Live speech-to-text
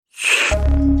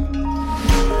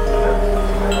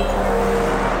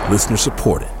Listener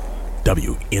supported.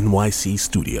 WNYC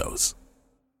Studios.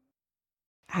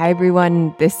 Hi,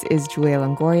 everyone. This is Julia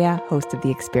Longoria, host of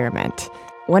The Experiment.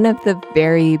 One of the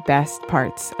very best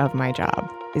parts of my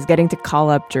job is getting to call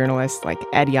up journalists like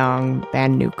Ed Yong,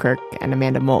 Van Newkirk, and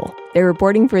Amanda Mull. Their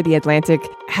reporting for The Atlantic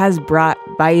has brought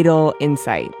vital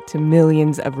insight to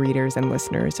millions of readers and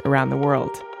listeners around the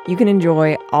world. You can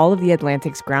enjoy all of The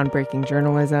Atlantic's groundbreaking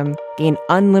journalism, gain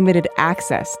unlimited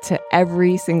access to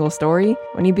every single story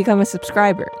when you become a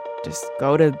subscriber. Just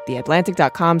go to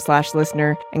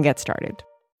theatlantic.com/listener and get started.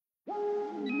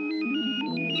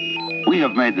 We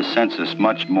have made the census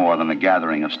much more than a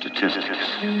gathering of statistics.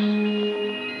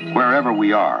 Wherever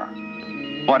we are,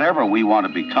 whatever we want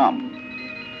to become,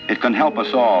 it can help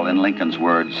us all, in Lincoln's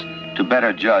words, to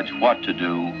better judge what to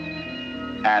do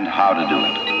and how to do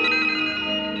it.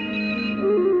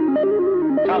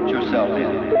 Count yourself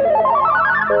in.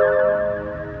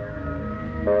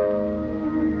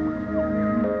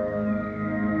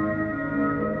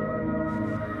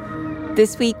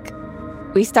 This week,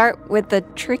 we start with a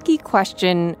tricky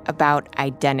question about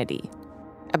identity,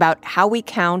 about how we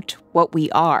count what we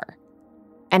are,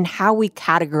 and how we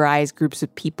categorize groups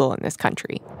of people in this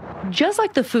country. Just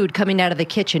like the food coming out of the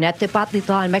kitchen at the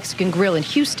Tepatitlan Mexican Grill in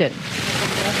Houston,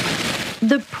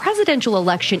 the presidential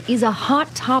election is a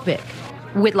hot topic,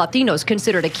 with Latinos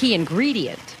considered a key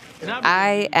ingredient.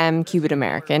 I am Cuban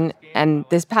American, and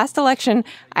this past election,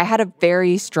 I had a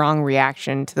very strong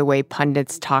reaction to the way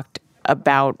pundits talked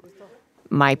about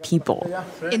my people.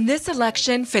 In this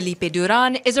election, Felipe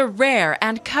Duran is a rare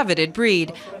and coveted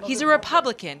breed. He's a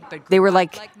Republican, but they were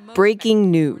like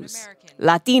breaking news.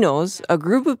 Latinos, a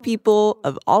group of people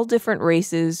of all different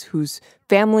races whose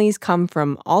families come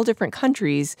from all different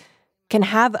countries, can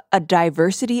have a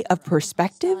diversity of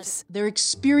perspectives. Their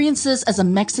experiences as a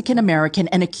Mexican American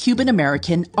and a Cuban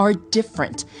American are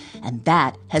different, and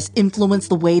that has influenced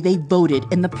the way they voted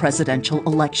in the presidential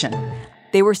election.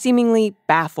 They were seemingly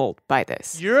baffled by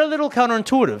this. You're a little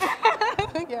counterintuitive.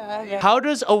 Yeah. How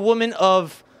does a woman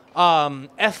of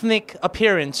ethnic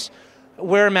appearance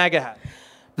wear a MAGA hat?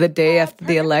 The day after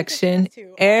the election,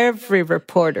 every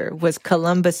reporter was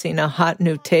Columbusing a hot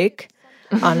new take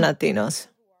on Latinos.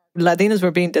 Latinos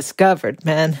were being discovered,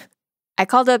 man. I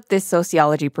called up this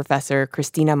sociology professor,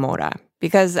 Cristina Mora,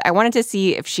 because I wanted to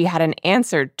see if she had an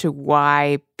answer to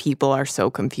why people are so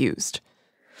confused.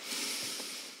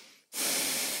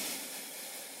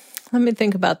 Let me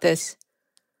think about this.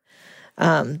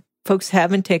 Folks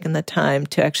haven't taken the time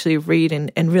to actually read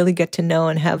and really get to know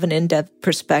and have an in-depth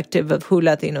perspective of who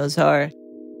Latinos are.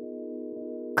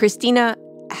 Cristina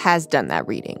has done that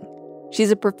reading. She's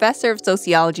a professor of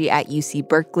sociology at UC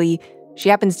Berkeley. She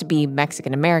happens to be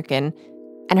Mexican-American,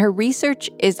 and her research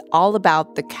is all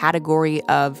about the category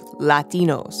of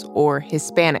Latinos or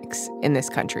Hispanics in this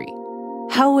country.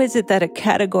 How is it that a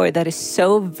category that is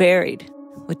so varied,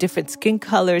 with different skin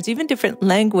colors, even different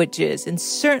languages, and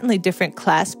certainly different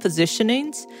class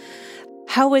positionings,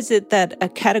 how is it that a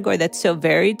category that's so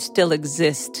varied still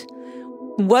exists?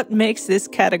 What makes this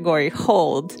category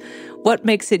hold? What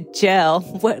makes it gel?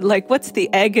 What's the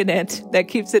egg in it that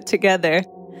keeps it together?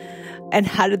 And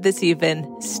how did this even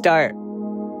start?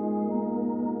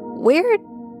 Where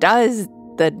does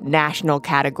the national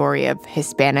category of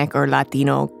Hispanic or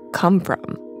Latino come from?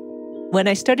 When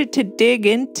I started to dig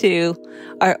into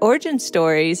our origin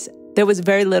stories, there was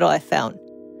very little I found.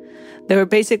 There were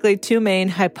basically two main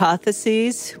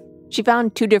hypotheses. She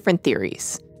found two different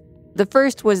theories. The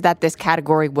first was that this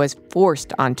category was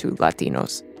forced onto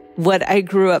Latinos. What I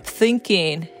grew up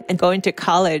thinking and going to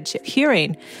college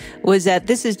hearing was that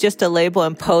this is just a label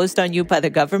imposed on you by the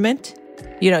government.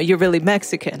 You know, you're really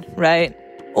Mexican, right?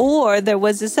 Or there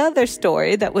was this other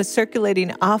story that was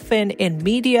circulating often in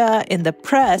media, in the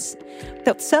press,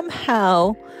 that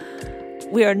somehow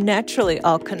we are naturally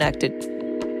all connected.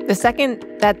 The second,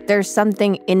 that there's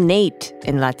something innate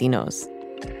in Latinos,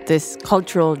 this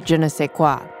cultural je ne sais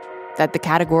quoi that the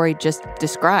category just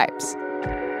describes.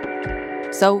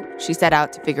 So she set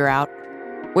out to figure out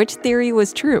which theory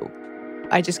was true.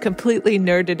 I just completely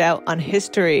nerded out on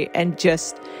history and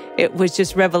it was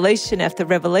just revelation after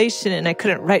revelation, and I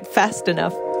couldn't write fast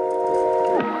enough.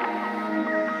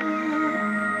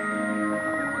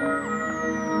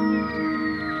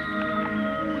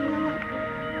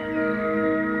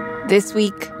 This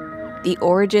week, the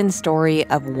origin story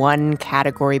of one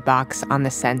category box on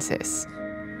the census: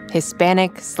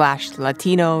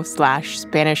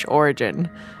 Hispanic/Latino/Spanish origin.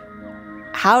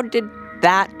 How did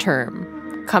that term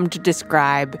come to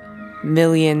describe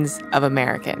millions of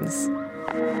Americans?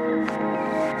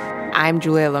 I'm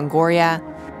Julia Longoria.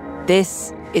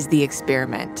 This is The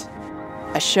Experiment.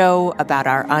 a show about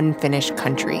our unfinished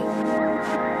country.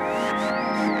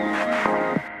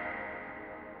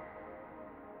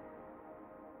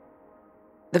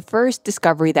 The first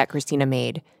discovery that Christina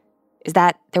made is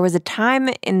that there was a time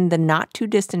in the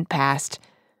not-too-distant past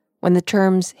when the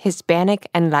terms Hispanic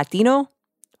and Latino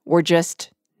were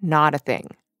just not a thing.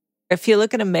 If you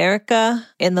look at America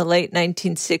in the late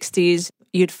 1960s,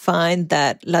 you'd find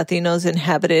that Latinos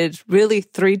inhabited really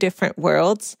three different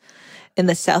worlds. In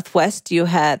the Southwest, you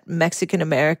had Mexican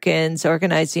Americans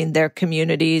organizing their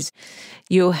communities.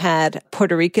 You had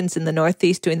Puerto Ricans in the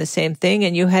Northeast doing the same thing.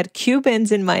 And you had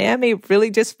Cubans in Miami really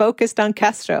just focused on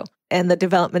Castro and the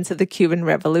developments of the Cuban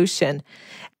Revolution.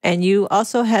 And you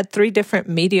also had three different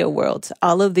media worlds.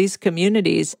 All of these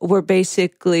communities were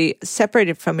basically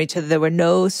separated from each other. There were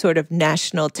no sort of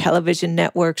national television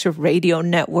networks or radio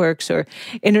networks or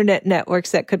internet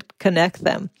networks that could connect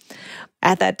them.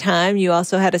 At that time, you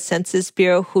also had a Census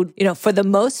Bureau who, for the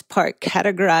most part,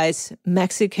 categorized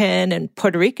Mexican and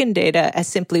Puerto Rican data as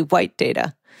simply white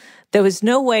data. There was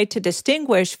no way to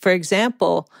distinguish, for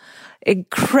example,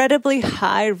 incredibly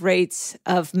high rates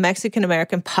of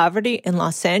Mexican-American poverty in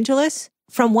Los Angeles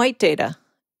from white data.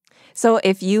 So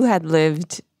if you had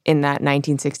lived in that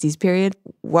 1960s period,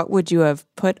 what would you have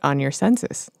put on your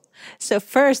census? So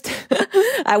first,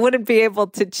 I wouldn't be able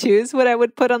to choose what I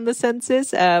would put on the census.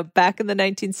 Back in the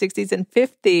 1960s and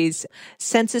 50s,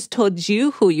 census told you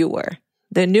who you were.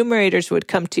 The enumerators would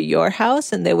come to your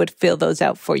house and they would fill those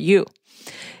out for you.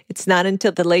 It's not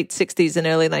until the late 60s and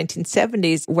early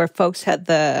 1970s where folks had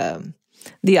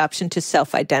the option to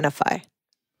self-identify.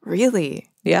 Really?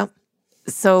 Yeah.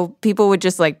 So people would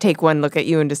just take one look at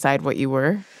you and decide what you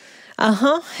were?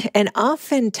 And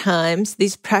oftentimes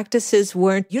these practices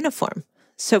weren't uniform.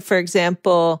 So for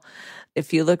example,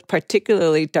 if you looked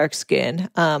particularly dark-skinned,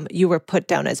 you were put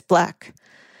down as Black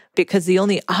because the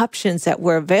only options that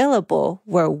were available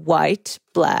were white,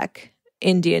 Black,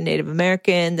 Indian, Native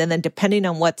American, and then depending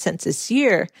on what census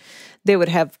year, they would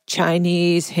have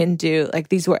Chinese, Hindu,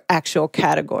 these were actual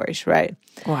categories, right?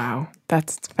 Wow,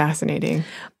 that's fascinating.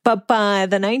 But by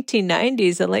the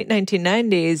 1990s, the late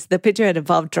 1990s, the picture had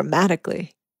evolved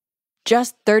dramatically.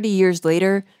 Just 30 years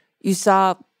later, you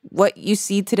saw what you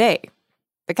see today.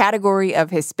 The category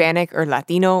of Hispanic or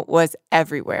Latino was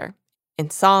everywhere, in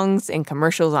songs, in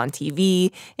commercials on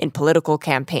TV, in political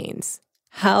campaigns.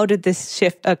 How did this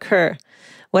shift occur?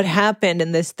 What happened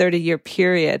in this 30-year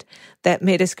period that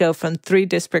made us go from three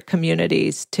disparate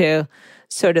communities to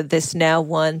sort of this now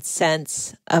one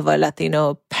sense of a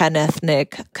Latino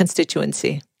pan-ethnic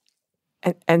constituency?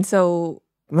 And so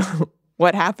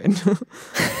what happened?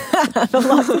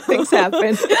 Lots of things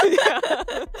happened.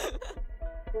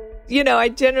 I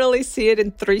generally see it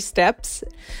in three steps.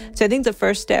 So I think the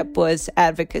first step was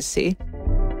advocacy.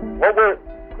 What we're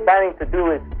planning to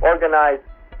do is organize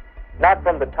not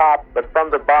from the top, but from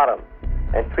the bottom,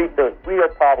 and treat the real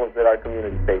problems that our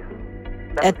community faces.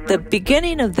 At the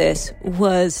beginning of this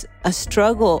was a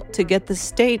struggle to get the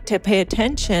state to pay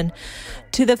attention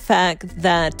to the fact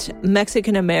that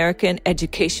Mexican-American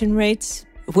education rates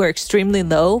were extremely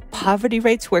low. Poverty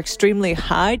rates were extremely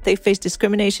high. They faced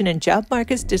discrimination in job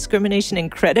markets, discrimination in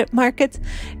credit markets,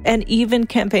 and even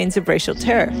campaigns of racial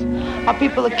terror. Our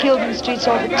people are killed in the streets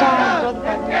all the time,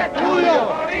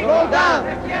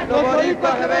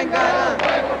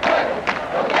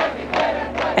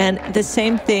 And the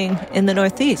same thing in the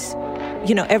Northeast.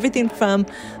 Everything from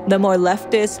the more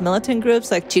leftist militant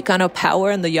groups like Chicano Power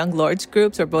and the Young Lords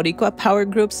groups or Boricua Power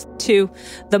groups to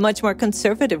the much more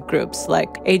conservative groups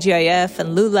like AGIF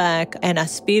and LULAC and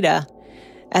Aspira.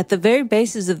 At the very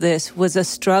basis of this was a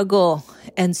struggle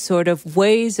and sort of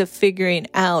ways of figuring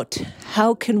out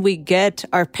how can we get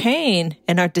our pain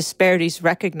and our disparities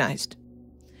recognized.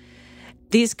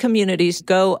 These communities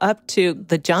go up to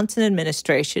the Johnson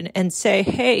administration and say,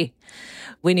 hey,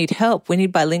 we need help. We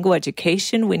need bilingual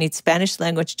education. We need Spanish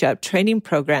language job training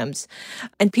programs.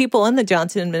 And people in the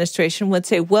Johnson administration would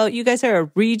say, well, you guys are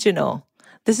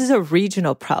this is a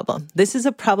regional problem. This is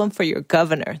a problem for your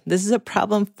governor. This is a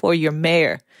problem for your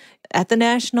mayor. At the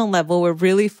national level, we're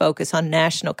really focused on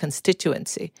national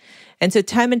constituency. And so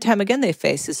time and time again, they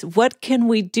face this. What can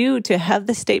we do to have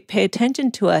the state pay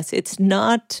attention to us? It's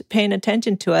not paying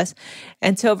attention to us.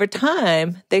 And so over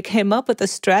time, they came up with a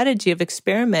strategy of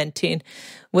experimenting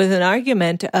with an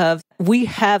argument of we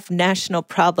have national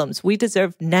problems. We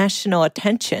deserve national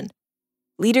attention.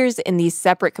 Leaders in these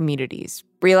separate communities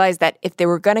realized that if they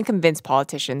were going to convince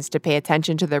politicians to pay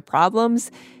attention to their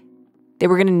problems, they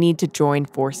were going to need to join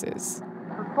forces.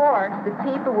 Before, the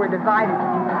people were divided.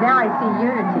 Now I see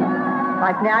unity.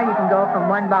 Like now you can go from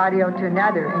one barrio to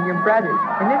another and you're brothers.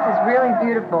 And this is really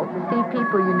beautiful to see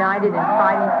people united and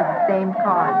fighting for the same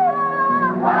cause.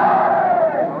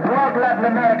 Throughout Latin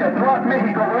America, throughout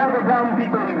Mexico, wherever brown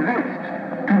people exist,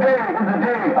 today is a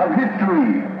day of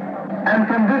history. And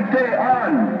from this day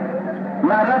on,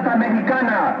 La Raza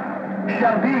Mexicana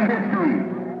shall be history.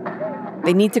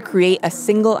 They need to create a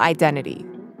single identity,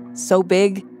 so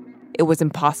big it was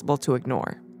impossible to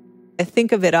ignore. I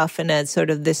think of it often as sort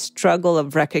of this struggle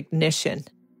of recognition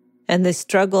and this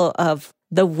struggle of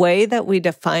the way that we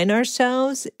define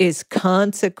ourselves is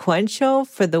consequential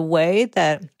for the way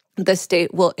that the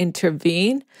state will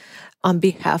intervene on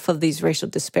behalf of these racial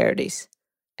disparities.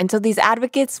 And so these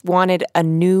advocates wanted a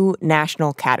new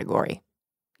national category.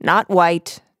 Not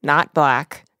white, not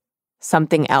black,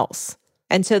 something else.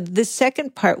 And so the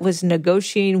second part was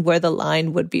negotiating where the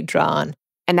line would be drawn.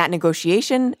 And that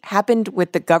negotiation happened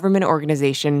with the government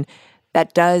organization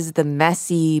that does the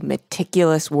messy,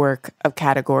 meticulous work of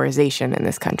categorization in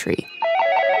this country.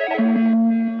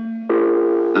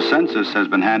 The census has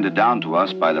been handed down to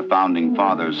us by the Founding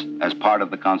Fathers as part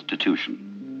of the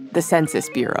Constitution. The Census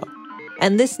Bureau.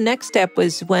 And this next step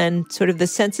was when sort of the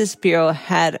Census Bureau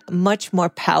had much more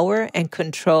power and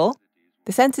control.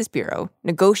 The Census Bureau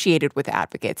negotiated with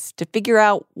advocates to figure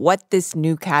out what this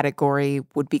new category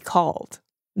would be called.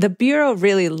 The Bureau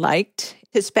really liked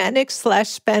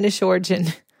Hispanic/Spanish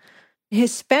origin.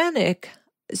 Hispanic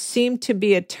seemed to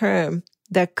be a term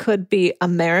that could be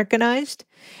Americanized.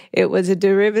 It was a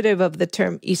derivative of the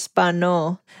term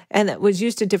Hispano, and that was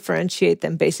used to differentiate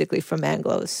them basically from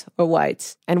Anglos or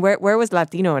whites. And where was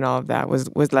Latino in all of that?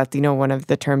 Was Latino one of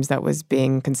the terms that was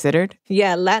being considered?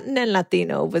 Yeah, Latin and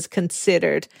Latino was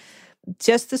considered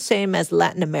just the same as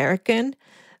Latin American.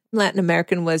 Latin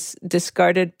American was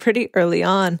discarded pretty early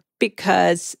on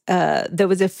because there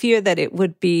was a fear that it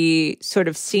would be sort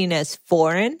of seen as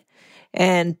foreign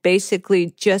and basically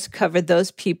just covered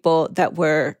those people that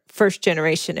were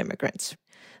first-generation immigrants.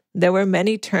 There were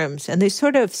many terms, and they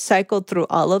sort of cycled through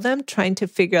all of them, trying to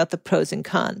figure out the pros and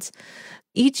cons.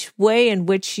 Each way in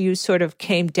which you sort of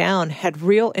came down had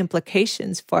real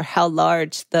implications for how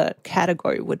large the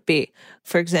category would be.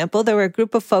 For example, there were a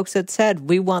group of folks that said,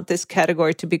 we want this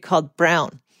category to be called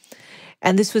brown.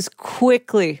 And this was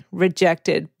quickly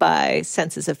rejected by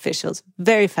census officials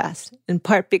very fast, in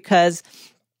part because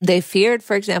they feared,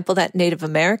 for example, that Native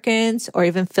Americans or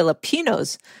even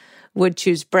Filipinos would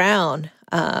choose brown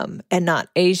and not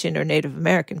Asian or Native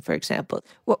American, for example.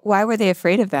 Why were they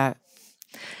afraid of that?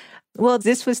 Well,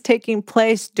 this was taking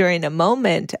place during a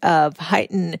moment of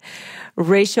heightened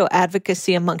racial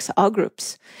advocacy amongst all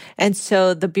groups. And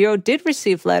so the Bureau did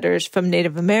receive letters from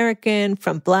Native American,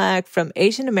 from Black, from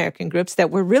Asian American groups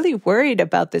that were really worried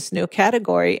about this new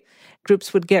category.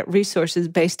 Groups would get resources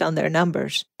based on their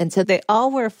numbers. And so they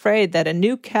all were afraid that a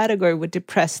new category would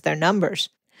depress their numbers.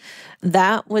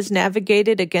 That was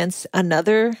navigated against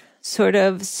another sort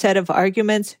of set of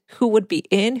arguments, who would be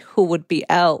in, who would be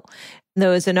out. There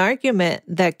was an argument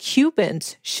that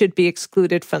Cubans should be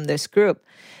excluded from this group.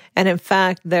 And in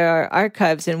fact, there are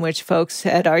archives in which folks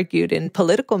had argued in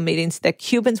political meetings that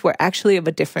Cubans were actually of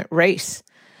a different race,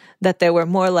 that they were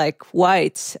more like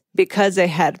whites because they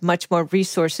had much more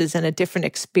resources and a different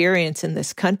experience in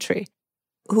this country.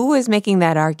 Who was making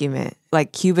that argument?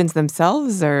 Like Cubans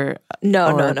themselves or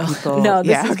No, people? No,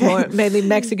 this is more mainly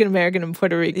Mexican-American and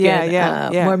Puerto Rican,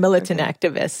 more militant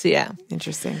activists,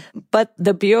 Interesting. But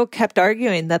the Bureau kept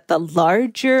arguing that the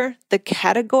larger the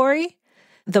category,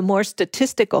 the more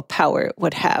statistical power it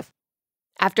would have.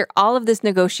 After all of this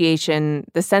negotiation,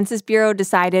 the Census Bureau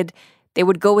decided they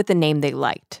would go with the name they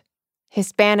liked,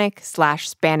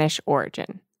 Hispanic/Spanish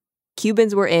origin.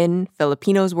 Cubans were in,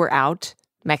 Filipinos were out,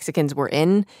 Mexicans were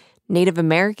in, Native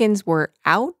Americans were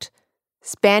out,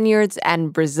 Spaniards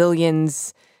and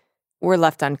Brazilians were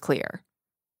left unclear.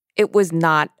 It was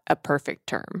not a perfect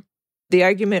term. The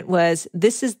argument was,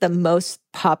 this is the most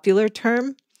popular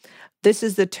term. This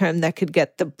is the term that could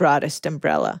get the broadest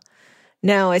umbrella.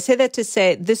 Now, I say that to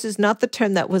say this is not the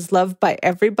term that was loved by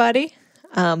everybody,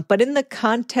 but in the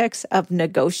context of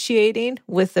negotiating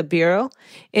with the Bureau,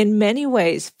 in many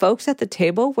ways, folks at the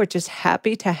table were just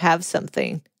happy to have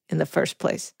something in the first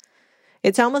place.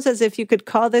 It's almost as if you could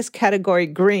call this category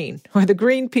green or the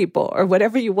green people or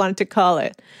whatever you wanted to call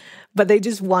it, but they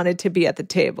just wanted to be at the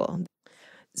table.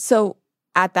 So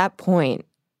at that point,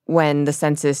 when the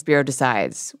Census Bureau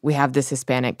decides we have this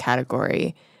Hispanic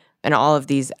category and all of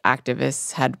these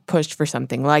activists had pushed for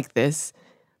something like this,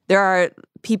 there are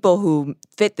people who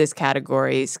fit this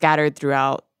category scattered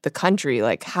throughout the country.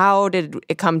 Like, how did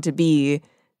it come to be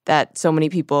that so many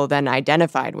people then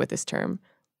identified with this term?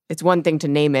 It's one thing to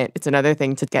name it. It's another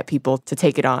thing to get people to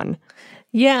take it on.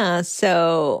 Yeah.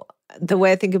 So the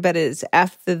way I think about it is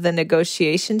after the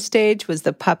negotiation stage was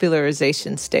the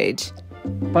popularization stage.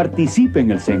 Participe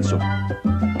en el censo.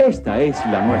 Esta es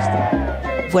la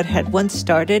nuestra. What had once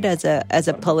started as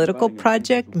a political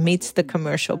project meets the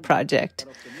commercial project.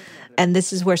 And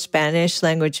this is where Spanish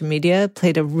language media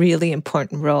played a really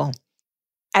important role.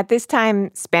 At this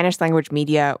time, Spanish language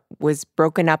media was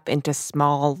broken up into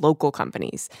small local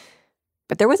companies.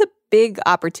 But there was a big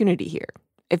opportunity here.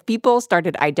 If people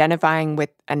started identifying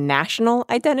with a national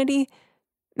identity,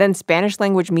 then Spanish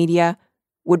language media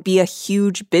would be a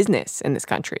huge business in this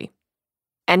country.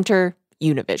 Enter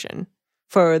Univision.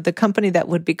 For the company that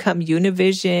would become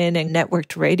Univision and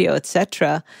networked radio,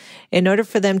 etc., in order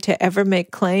for them to ever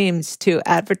make claims to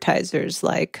advertisers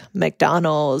like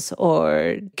McDonald's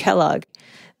or Kellogg,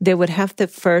 they would have to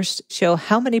first show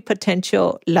how many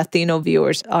potential Latino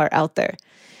viewers are out there.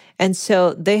 And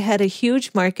so they had a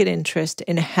huge market interest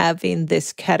in having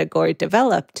this category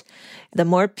developed. The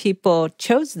more people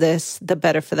chose this, the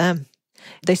better for them.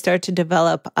 They started to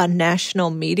develop a national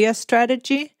media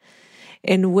strategy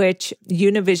in which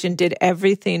Univision did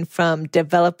everything from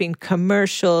developing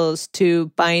commercials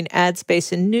to buying ad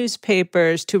space in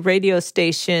newspapers to radio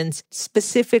stations,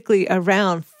 specifically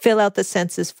around fill out the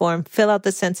census form, fill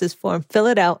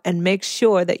it out, and make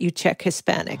sure that you check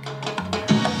Hispanic.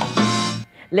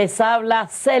 Les habla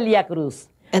Celia Cruz.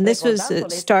 And this was a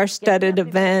star-studded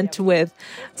event with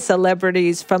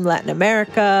celebrities from Latin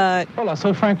America. Hola,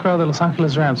 soy Frank Crow de Los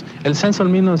Angeles Rams. El censo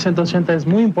en 1980 es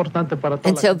muy importante para toda.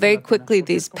 And so very quickly,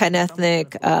 these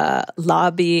pan-ethnic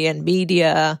lobby and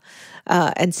media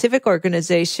and civic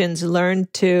organizations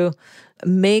learned to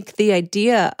make the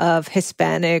idea of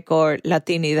Hispanic or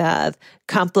Latinidad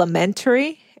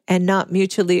complementary and not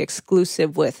mutually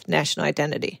exclusive with national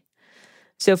identity.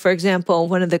 So, for example,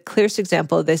 one of the clearest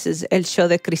examples of this is El Show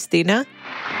de Cristina.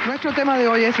 Nuestro tema de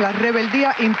hoy es la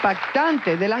rebeldía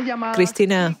impactante de las llamadas.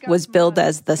 Cristina was billed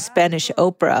as the Spanish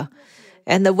Oprah.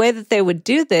 And the way that they would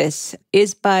do this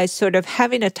is by sort of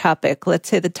having a topic. Let's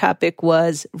say the topic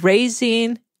was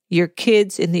raising your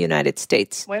kids in the United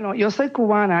States. Bueno, yo soy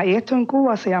cubana y esto en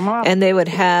Cuba se llamaba. And they would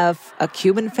have a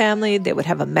Cuban family, they would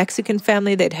have a Mexican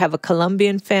family, they'd have a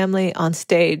Colombian family on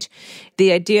stage.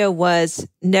 The idea was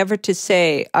never to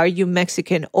say, are you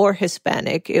Mexican or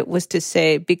Hispanic? It was to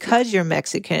say, because you're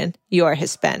Mexican, you are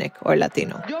Hispanic or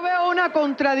Latino. Yo veo una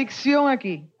contradicción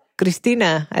aquí.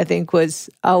 Cristina, I think, was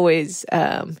always,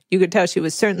 you could tell she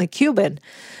was certainly Cuban,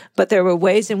 but there were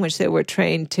ways in which they were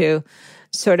trained to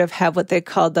sort of have what they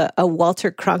called a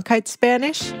Walter Cronkite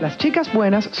Spanish. Las chicas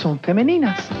buenas son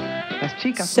femeninas.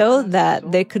 So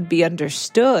that they could be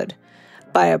understood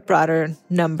by a broader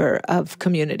number of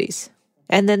communities.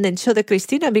 And then El Show de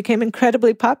Cristina became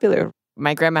incredibly popular.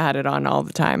 My grandma had it on all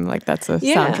the time. Like, that's a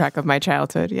soundtrack of my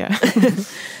childhood, yeah.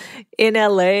 In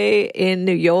LA, in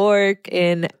New York,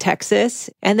 in Texas.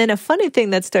 And then a funny thing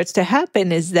that starts to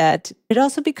happen is that it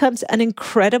also becomes an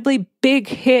incredibly big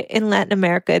hit in Latin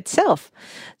America itself.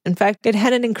 In fact, it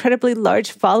had an incredibly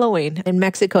large following in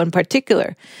Mexico in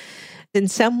particular. In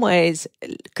some ways,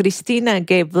 Cristina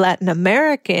gave Latin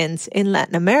Americans in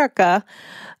Latin America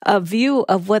a view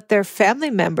of what their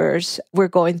family members were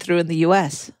going through in the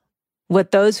U.S.,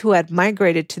 what those who had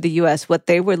migrated to the U.S., what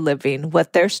they were living,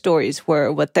 what their stories were,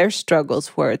 what their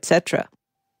struggles were, etc.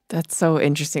 That's so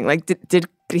interesting. Like, did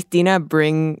Cristina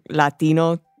bring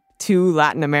Latino to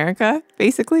Latin America,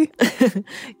 basically?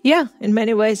 Yeah, in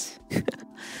many ways.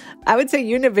 I would say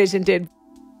Univision did.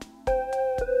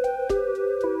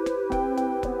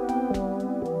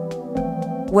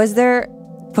 Was there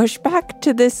pushback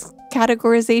to this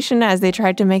categorization as they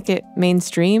tried to make it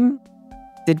mainstream?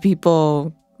 Did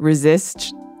people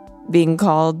resist being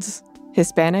called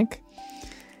Hispanic?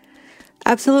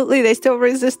 Absolutely. They still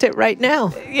resist it right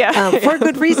now. Yeah. For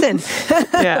good reason.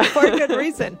 Yeah. For good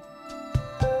reason.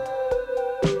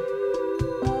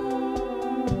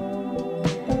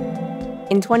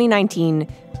 In 2019,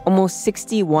 almost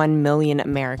 61 million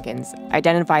Americans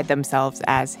identified themselves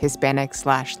as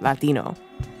Hispanic/Latino,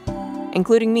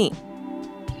 including me.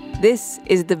 This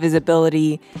is the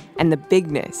visibility and the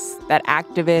bigness that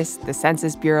activists, the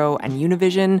Census Bureau, and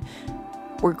Univision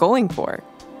were going for.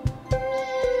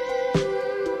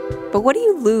 But what do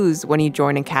you lose when you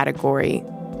join a category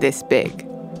this big?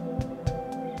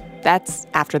 That's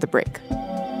after the break.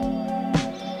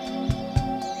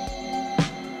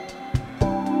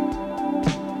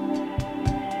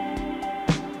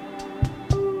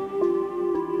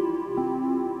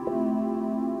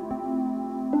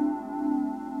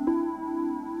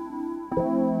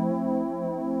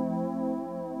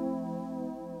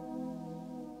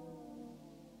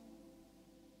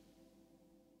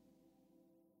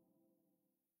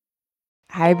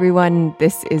 Hi, everyone.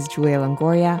 This is Julia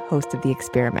Longoria, host of The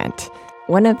Experiment.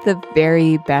 One of the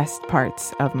very best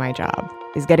parts of my job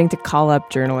is getting to call up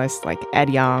journalists like Ed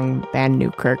Yong, Van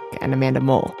Newkirk, and Amanda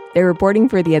Mull. Their reporting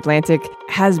for The Atlantic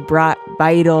has brought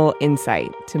vital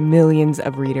insight to millions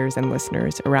of readers and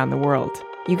listeners around the world.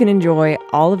 You can enjoy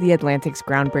all of The Atlantic's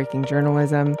groundbreaking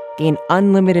journalism, gain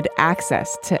unlimited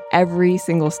access to every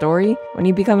single story when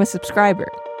you become a subscriber.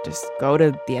 Just go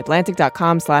to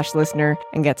theatlantic.com/listener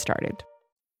and get started.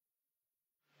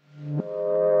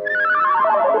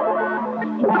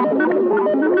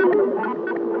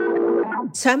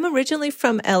 So I'm originally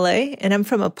from LA, and I'm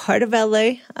from a part of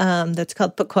LA that's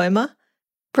called Pacoima.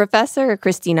 Professor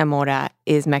Cristina Mora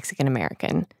is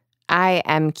Mexican-American. I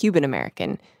am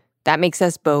Cuban-American. That makes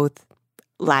us both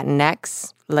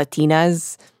Latinx,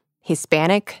 Latinas,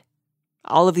 Hispanic,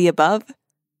 all of the above.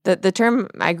 The term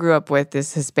I grew up with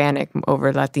is Hispanic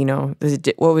over Latino.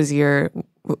 What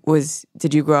was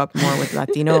did you grow up more with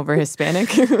Latino over Hispanic?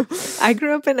 I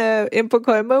grew up in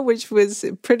Pacoima, which was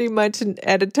pretty much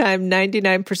at a time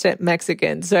 99%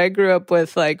 Mexican. So I grew up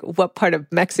with like what part of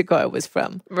Mexico I was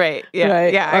from. Right. Yeah.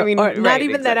 Right? Yeah. I mean, or not right,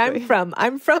 even exactly. that I'm from.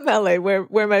 I'm from LA,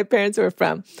 where my parents were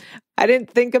from. I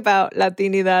didn't think about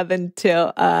Latinidad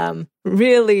until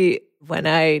really when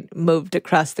I moved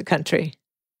across the country.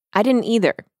 I didn't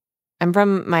either. I'm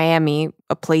from Miami,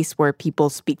 a place where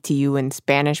people speak to you in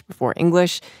Spanish before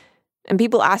English, and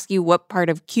people ask you what part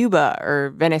of Cuba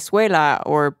or Venezuela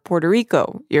or Puerto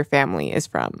Rico your family is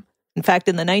from. In fact,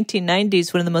 in the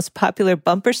 1990s, one of the most popular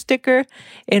bumper sticker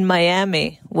in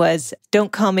Miami was,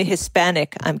 "Don't call me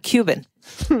Hispanic, I'm Cuban."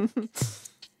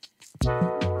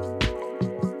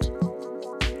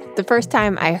 The first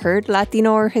time I heard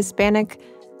Latino or Hispanic,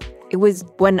 it was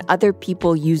when other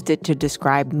people used it to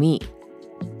describe me.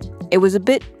 It was a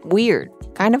bit weird,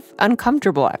 kind of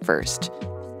uncomfortable at first.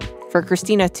 For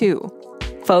Cristina, too.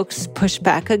 Folks push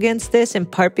back against this in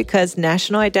part because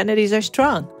national identities are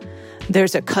strong.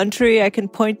 There's a country I can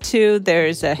point to.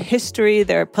 There's a history.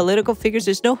 There are political figures.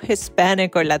 There's no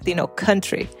Hispanic or Latino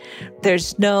country.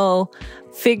 There's no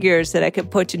figures that I can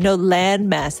point to, no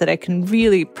landmass that I can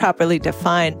really properly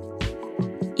define.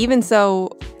 Even so,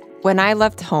 when I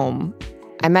left home,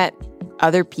 I met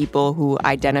other people who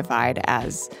identified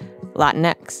as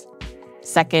Latinx.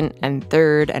 Second and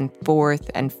third and fourth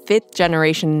and fifth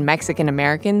generation Mexican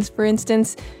Americans, for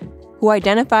instance, who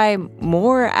identify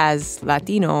more as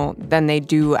Latino than they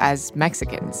do as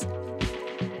Mexicans.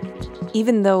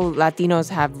 Even though Latinos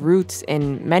have roots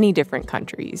in many different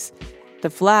countries, the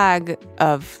flag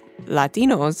of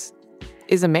Latinos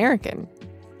is American.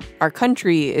 Our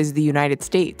country is the United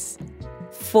States.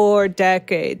 For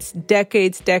decades,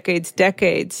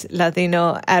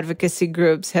 Latino advocacy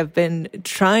groups have been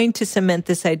trying to cement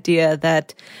this idea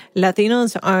that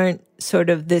Latinos aren't sort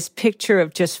of this picture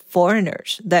of just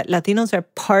foreigners, that Latinos are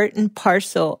part and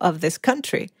parcel of this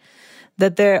country,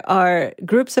 that there are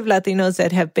groups of Latinos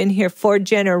that have been here for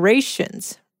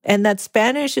generations, and that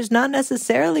Spanish is not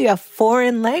necessarily a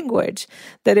foreign language,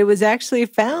 that it was actually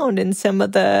found in some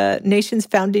of the nation's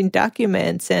founding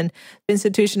documents and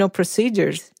institutional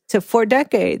procedures. So for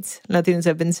decades, Latinos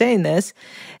have been saying this.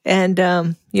 And,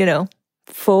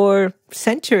 for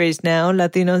centuries now,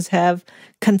 Latinos have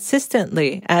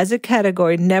consistently, as a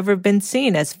category, never been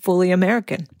seen as fully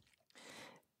American.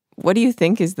 What do you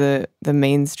think is the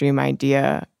mainstream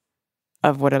idea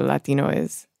of what a Latino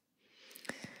is?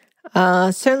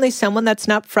 Certainly someone that's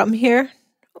not from here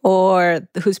or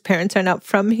whose parents are not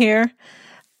from here.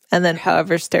 And then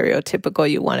however stereotypical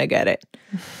you want to get it.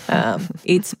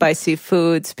 Eats spicy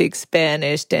food, speaks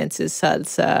Spanish, dances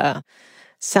salsa,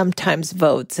 sometimes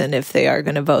votes. And if they are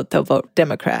going to vote, they'll vote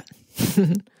Democrat.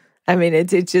 I mean,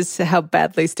 it's just how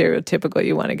badly stereotypical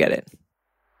you want to get it.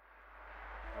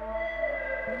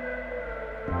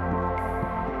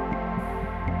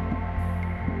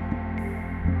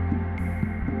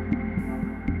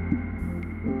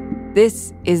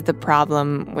 This is the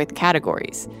problem with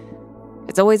categories.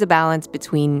 It's always a balance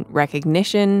between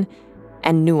recognition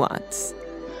and nuance.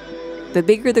 The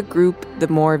bigger the group, the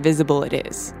more visible it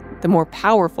is, the more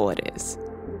powerful it is.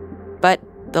 But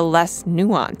the less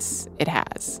nuance it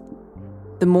has.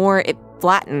 The more it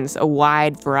flattens a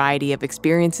wide variety of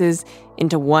experiences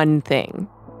into one thing.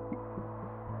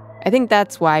 I think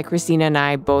that's why Cristina and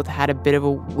I both had a bit of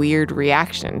a weird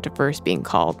reaction to first being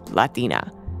called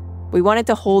Latina. We wanted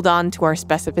to hold on to our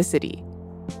specificity.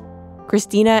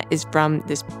 Cristina is from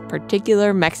this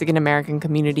particular Mexican-American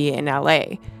community in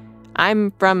LA.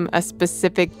 I'm from a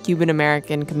specific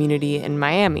Cuban-American community in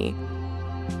Miami.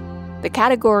 The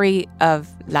category of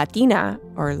Latina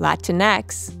or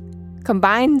Latinx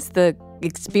combines the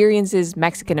experiences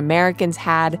Mexican Americans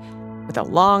had with a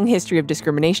long history of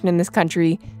discrimination in this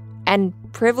country, and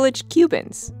privileged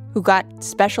Cubans who got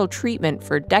special treatment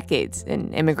for decades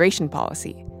in immigration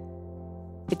policy.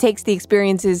 It takes the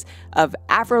experiences of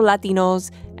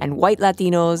Afro-Latinos and white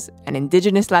Latinos and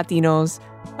indigenous Latinos,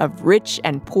 of rich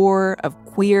and poor, of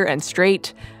queer and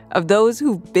straight, of those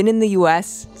who've been in the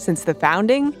U.S. since the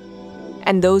founding,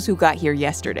 and those who got here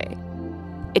yesterday.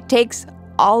 It takes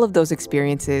all of those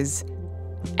experiences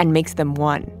and makes them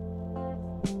one.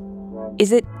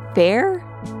 Is it fair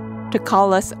to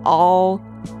call us all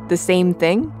the same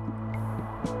thing?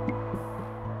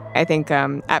 I think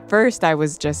at first I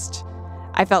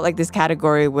felt like this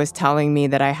category was telling me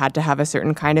that I had to have a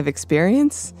certain kind of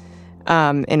experience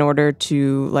in order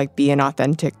to be an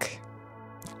authentic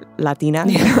Latina.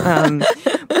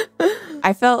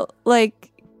 I felt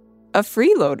like a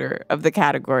freeloader of the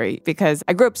category because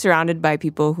I grew up surrounded by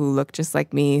people who look just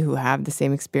like me, who have the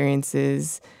same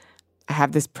experiences. I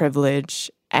have this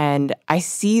privilege, and I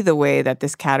see the way that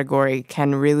this category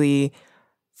can really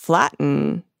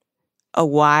flatten a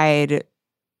wide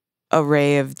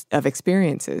array of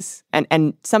experiences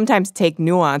and sometimes take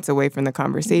nuance away from the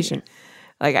conversation.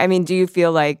 Do you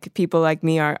feel like people like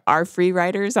me are free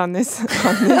riders on this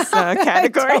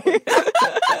category?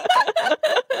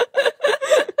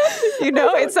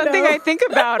 It's something I think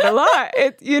about a lot.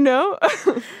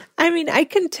 I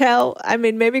can tell,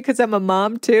 maybe because I'm a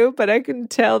mom too, but I can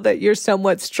tell that you're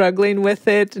somewhat struggling with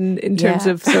it in terms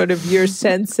of sort of your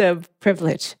sense of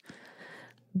privilege.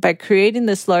 By creating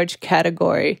this large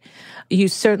category, you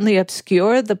certainly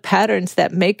obscure the patterns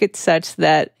that make it such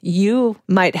that you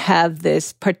might have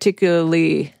this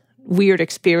particularly weird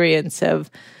experience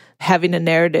of having a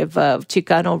narrative of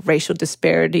Chicano racial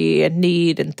disparity and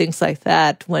need and things like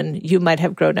that when you might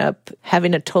have grown up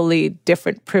having a totally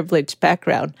different privileged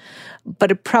background.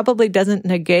 But it probably doesn't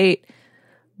negate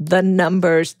the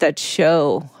numbers that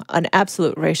show an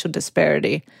absolute racial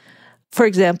disparity. For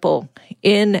example,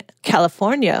 in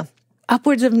California,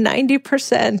 upwards of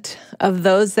 90% of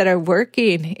those that are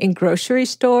working in grocery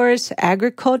stores,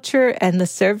 agriculture, and the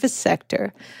service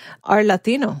sector are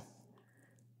Latino.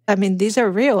 These are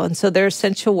real. And so they're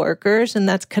essential workers, and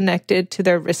that's connected to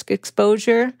their risk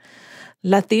exposure.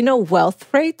 Latino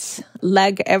wealth rates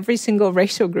lag every single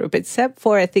racial group, except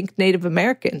for, I think, Native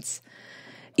Americans.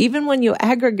 Even when you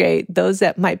aggregate those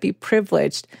that might be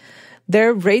privileged,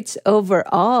 their rates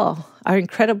overall are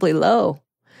incredibly low.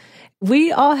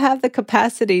 We all have the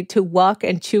capacity to walk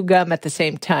and chew gum at the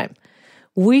same time.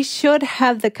 We should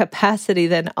have the capacity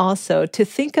then also to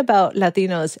think about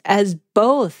Latinos as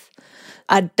both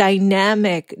a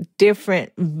dynamic,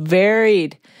 different,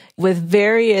 varied, with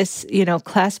various,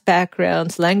 class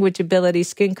backgrounds, language ability,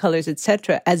 skin colors,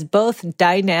 etc., as both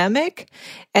dynamic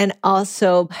and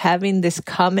also having this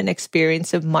common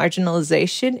experience of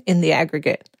marginalization in the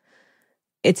aggregate.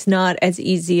 It's not as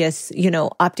easy as,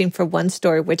 opting for one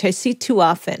story, which I see too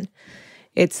often.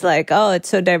 It's like, oh, it's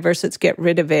so diverse, let's get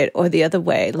rid of it. Or the other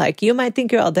way, like you might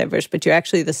think you're all diverse, but you're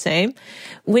actually the same.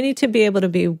 We need to be able to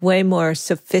be way more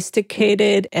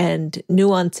sophisticated and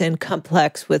nuanced and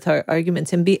complex with our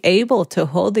arguments and be able to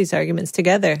hold these arguments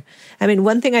together.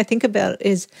 One thing I think about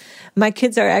is my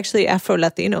kids are actually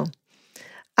Afro-Latino.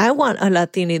 I want a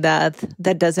Latinidad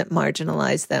that doesn't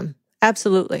marginalize them.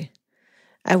 Absolutely.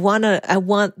 I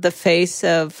want the face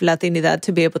of Latinidad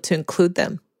to be able to include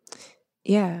them.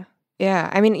 Yeah.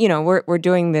 Yeah. We're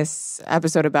doing this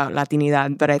episode about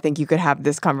Latinidad, but I think you could have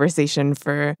this conversation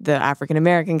for the African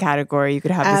American category. You could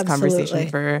have this conversation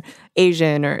for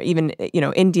Asian or even,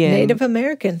 Indian. Native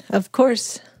American, of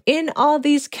course. In all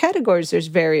these categories, there's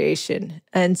variation.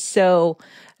 And so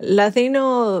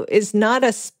Latino is not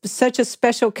such a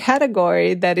special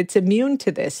category that it's immune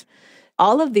to this.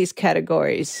 All of these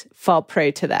categories fall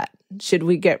prey to that. Should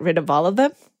we get rid of all of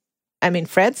them?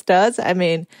 France does.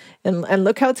 And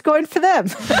look how it's going for them.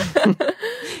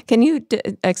 Can you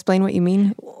explain what you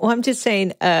mean? Well, I'm just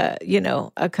saying,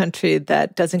 a country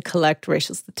that doesn't collect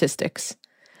racial statistics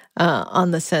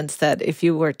on the sense that if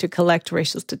you were to collect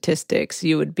racial statistics,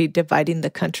 you would be dividing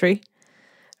the country.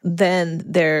 Then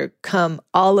there come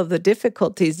all of the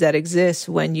difficulties that exist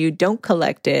when you don't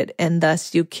collect it, and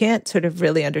thus you can't sort of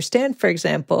really understand, for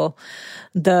example,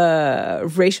 the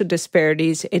racial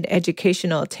disparities in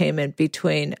educational attainment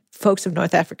between folks of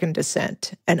North African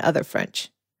descent and other French.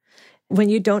 When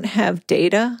you don't have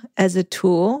data as a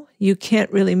tool, you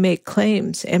can't really make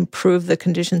claims and prove the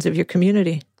conditions of your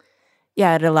community.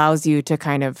 Yeah, it allows you to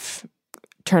kind of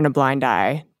turn a blind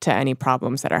eye to any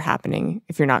problems that are happening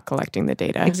if you're not collecting the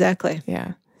data. Exactly.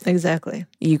 Yeah. Exactly.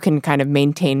 You can kind of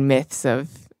maintain myths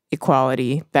of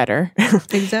equality better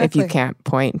Exactly. if you can't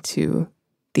point to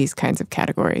these kinds of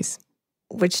categories.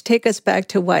 Which take us back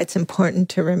to why it's important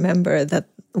to remember that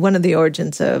one of the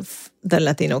origins of the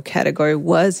Latino category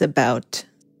was about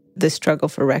the struggle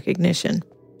for recognition.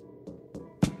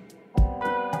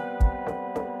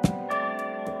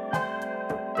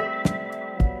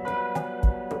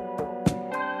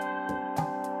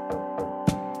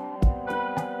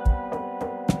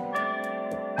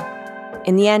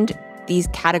 In the end, these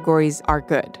categories are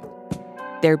good.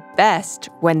 They're best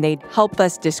when they help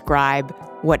us describe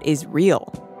what is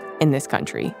real in this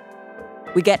country.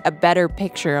 We get a better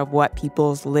picture of what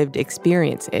people's lived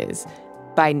experience is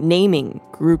by naming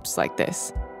groups like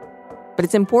this. But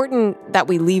it's important that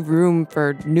we leave room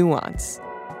for nuance.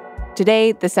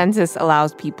 Today, the census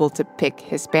allows people to pick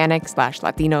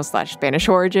Hispanic/Latino/Spanish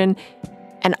origin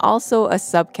and also a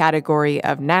subcategory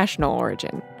of national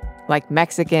origin, like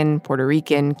Mexican, Puerto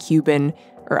Rican, Cuban,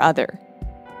 or other.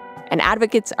 And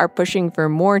advocates are pushing for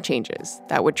more changes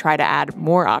that would try to add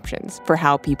more options for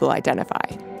how people identify.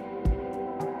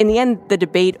 In the end, the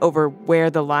debate over where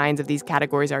the lines of these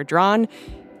categories are drawn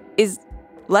is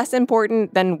less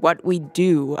important than what we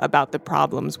do about the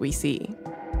problems we see.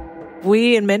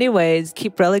 We, in many ways,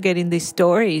 keep relegating these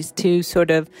stories to sort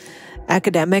of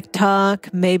academic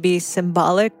talk, maybe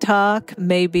symbolic talk,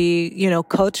 maybe,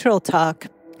 cultural talk.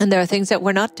 And there are things that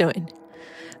we're not doing.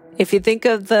 If you think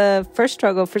of the first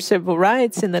struggle for civil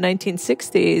rights in the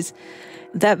 1960s,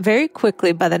 that very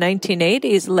quickly by the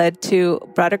 1980s led to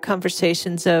broader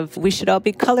conversations of we should all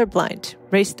be colorblind.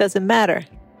 Race doesn't matter,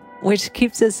 which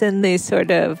keeps us in these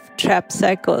sort of trapped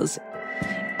cycles.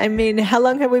 I mean, how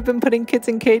long have we been putting kids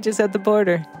in cages at the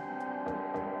border?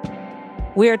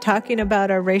 We are talking about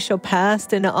our racial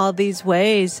past in all these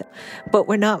ways, but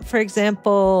we're not, for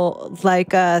example,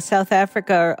 like South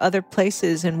Africa or other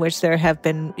places in which there have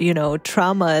been,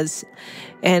 traumas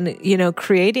and,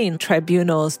 creating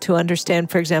tribunals to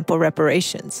understand, for example,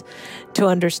 reparations, to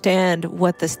understand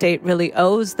what the state really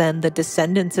owes then the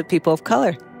descendants of people of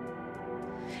color.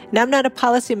 Now, I'm not a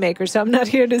policymaker, so I'm not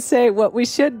here to say what we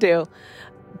should do.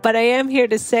 But I am here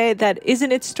to say that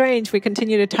isn't it strange we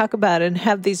continue to talk about it and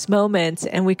have these moments,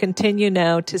 and we continue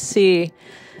now to see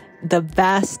the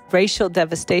vast racial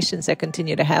devastations that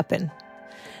continue to happen.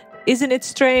 Isn't it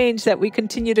strange that we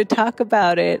continue to talk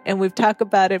about it, and we've talked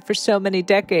about it for so many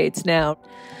decades now?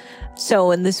 So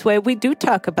in this way, we do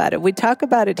talk about it. We talk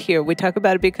about it here. We talk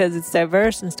about it because it's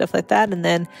diverse and stuff like that. And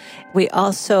then we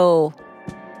also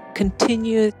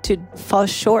continue to fall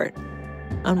short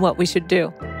on what we should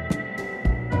do.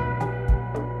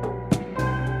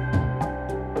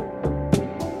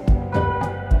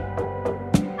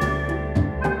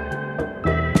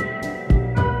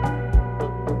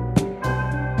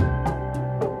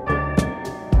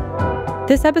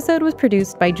 This episode was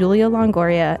produced by Julia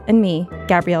Longoria and me,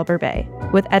 Gabrielle Burbet,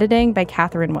 with editing by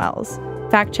Catherine Wells,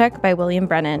 fact check by William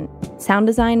Brennan, sound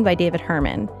design by David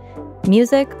Herman,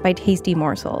 music by Tasty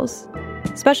Morsels.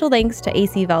 Special thanks to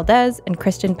AC Valdez and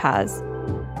Christian Paz.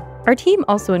 Our team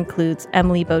also includes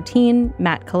Emily Botine,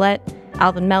 Matt Collette,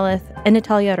 Alvin Melleth, and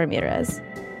Natalia Ramirez.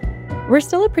 We're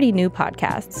still a pretty new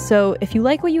podcast, so if you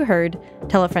like what you heard,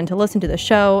 tell a friend to listen to the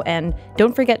show, and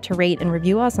don't forget to rate and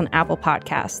review us on Apple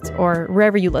Podcasts or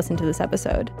wherever you listen to this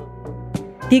episode.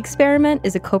 The Experiment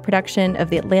is a co-production of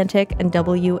The Atlantic and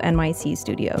WNYC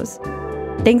Studios.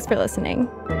 Thanks for listening.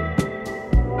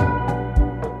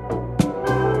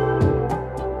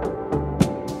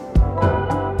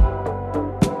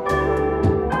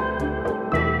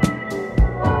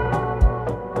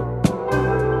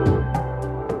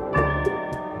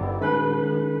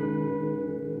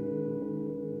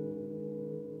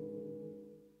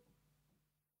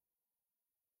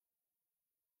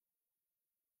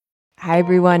 Hi,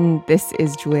 everyone. This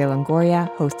is Julia Longoria,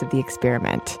 host of The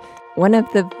Experiment. One of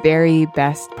the very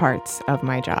best parts of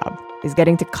my job is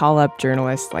getting to call up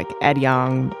journalists like Ed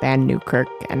Yong, Van Newkirk,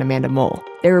 and Amanda Mull.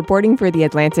 Their reporting for The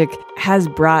Atlantic has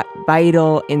brought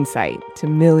vital insight to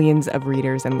millions of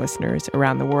readers and listeners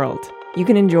around the world. You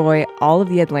can enjoy all of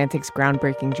The Atlantic's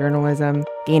groundbreaking journalism,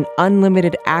 gain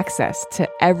unlimited access to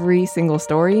every single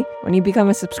story when you become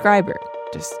a subscriber.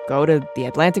 Just go to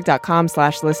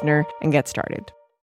theatlantic.com/listener and get started.